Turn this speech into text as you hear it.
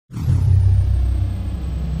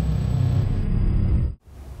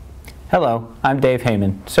Hello, I'm Dave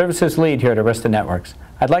Heyman, Services Lead here at Arista Networks.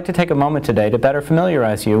 I'd like to take a moment today to better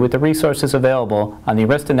familiarize you with the resources available on the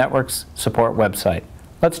Arista Networks support website.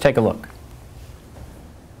 Let's take a look.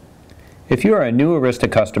 If you are a new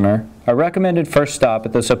Arista customer, a recommended first stop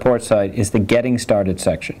at the support site is the Getting Started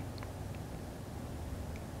section.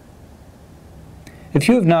 If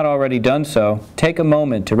you have not already done so, take a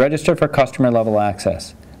moment to register for customer level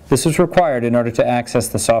access. This is required in order to access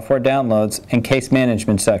the software downloads and case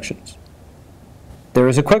management sections. There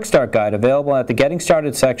is a quick start guide available at the Getting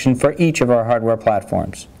Started section for each of our hardware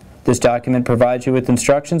platforms. This document provides you with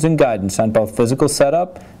instructions and guidance on both physical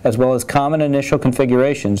setup as well as common initial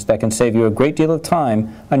configurations that can save you a great deal of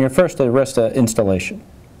time on your first Arista installation.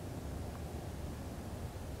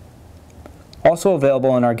 Also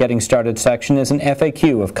available in our Getting Started section is an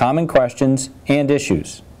FAQ of common questions and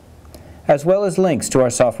issues, as well as links to our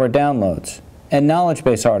software downloads and knowledge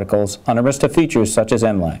base articles on Arista features such as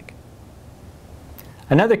MLAG.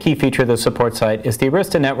 Another key feature of the support site is the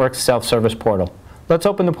Arista Networks self-service portal. Let's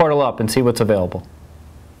open the portal up and see what's available.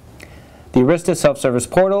 The Arista self-service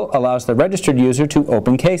portal allows the registered user to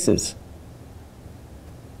open cases,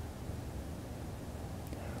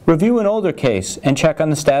 review an older case and check on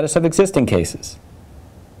the status of existing cases,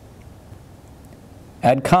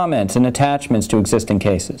 add comments and attachments to existing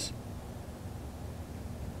cases,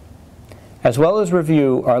 as well as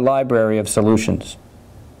review our library of solutions.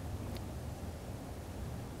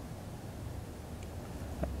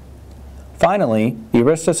 Finally, the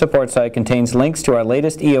Arista support site contains links to our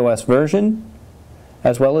latest EOS version,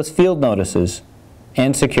 as well as field notices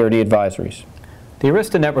and security advisories. The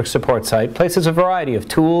Arista Network support site places a variety of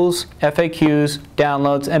tools, FAQs,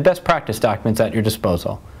 downloads, and best practice documents at your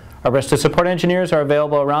disposal. Arista support engineers are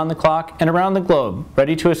available around the clock and around the globe,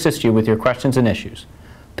 ready to assist you with your questions and issues.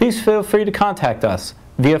 Please feel free to contact us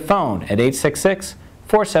via phone at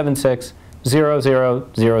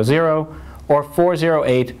 866-476-0000 or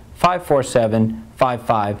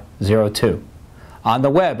 408-547-5502. On the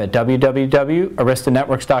web at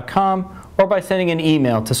www.aristanetworks.com or by sending an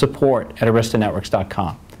email to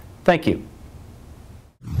support@aristanetworks.com. Thank you.